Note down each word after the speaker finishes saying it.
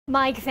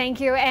Mike, thank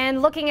you.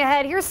 And looking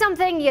ahead, here's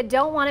something you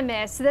don't want to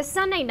miss. This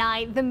Sunday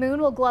night, the moon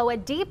will glow a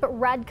deep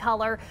red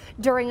color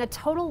during a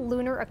total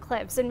lunar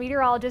eclipse. And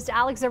meteorologist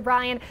Alex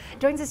O'Brien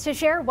joins us to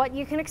share what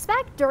you can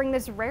expect during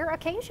this rare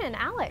occasion.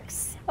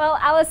 Alex. Well,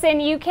 Allison,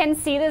 you can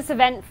see this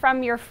event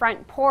from your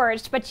front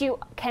porch, but you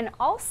can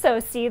also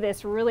see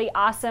this really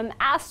awesome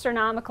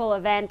astronomical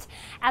event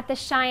at the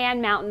Cheyenne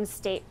Mountain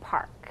State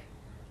Park.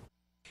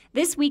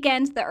 This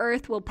weekend, the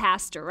Earth will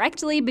pass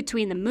directly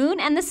between the moon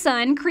and the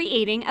sun,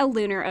 creating a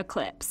lunar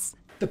eclipse.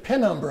 The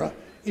penumbra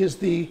is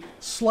the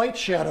slight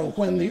shadow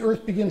when the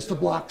Earth begins to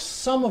block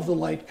some of the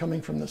light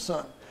coming from the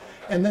sun.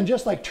 And then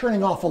just like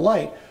turning off a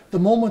light, the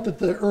moment that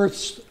the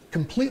Earth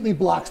completely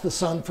blocks the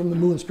sun from the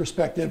moon's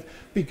perspective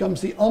becomes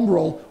the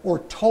umbral or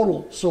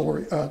total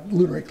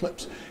lunar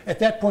eclipse. At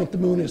that point, the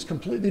moon is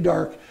completely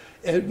dark.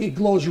 It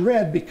glows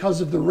red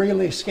because of the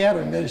Rayleigh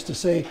scattering, that is to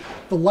say,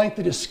 the light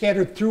that is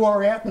scattered through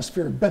our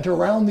atmosphere, bent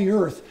around the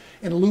Earth,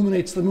 and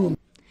illuminates the moon.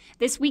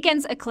 This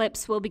weekend's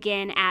eclipse will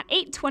begin at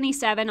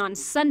 8:27 on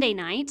Sunday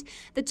night.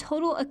 The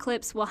total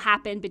eclipse will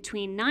happen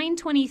between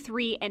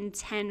 9:23 and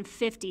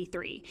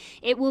 10:53.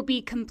 It will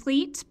be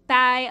complete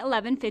by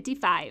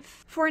 11:55.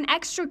 For an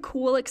extra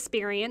cool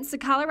experience, the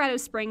Colorado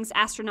Springs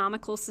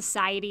Astronomical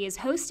Society is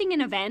hosting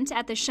an event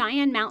at the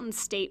Cheyenne Mountain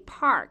State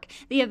Park.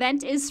 The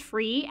event is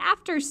free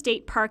after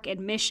state park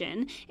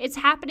admission. It's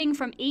happening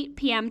from 8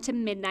 p.m. to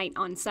midnight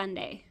on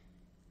Sunday.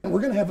 We're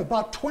going to have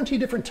about 20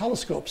 different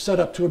telescopes set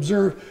up to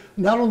observe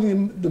not only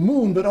the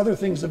moon, but other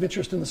things of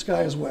interest in the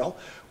sky as well.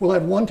 We'll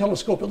have one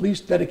telescope at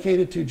least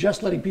dedicated to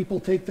just letting people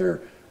take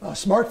their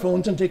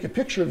smartphones and take a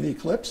picture of the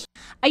eclipse.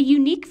 A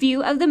unique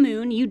view of the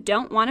moon you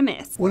don't want to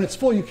miss. When it's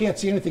full, you can't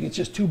see anything. It's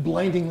just too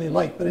blindingly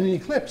light. But in an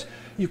eclipse,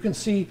 you can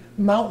see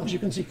mountains, you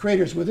can see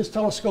craters. With this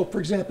telescope, for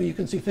example, you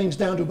can see things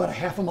down to about a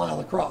half a mile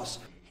across.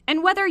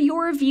 And whether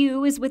your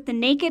view is with the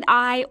naked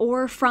eye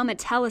or from a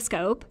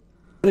telescope,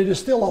 but it is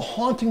still a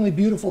hauntingly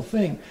beautiful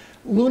thing.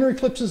 Lunar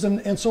eclipses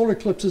and solar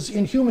eclipses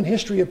in human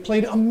history have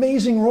played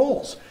amazing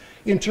roles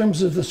in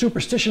terms of the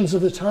superstitions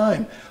of the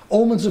time,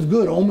 omens of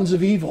good, omens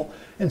of evil.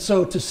 And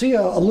so to see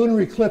a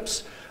lunar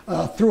eclipse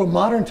through a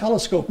modern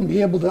telescope and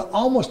be able to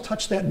almost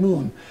touch that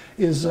moon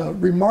is a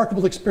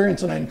remarkable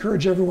experience, and I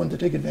encourage everyone to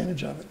take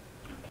advantage of it.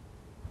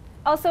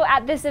 Also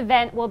at this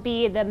event will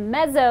be the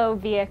MESO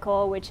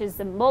vehicle, which is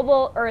the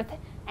Mobile Earth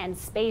and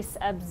Space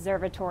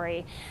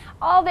Observatory.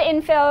 All the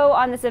info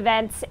on this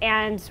event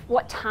and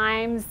what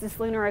times this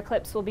lunar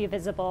eclipse will be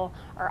visible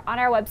are on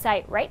our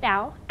website right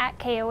now at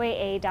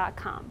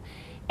KOAA.com.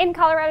 In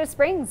Colorado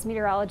Springs,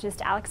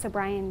 meteorologist Alex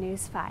O'Brien,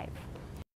 News 5.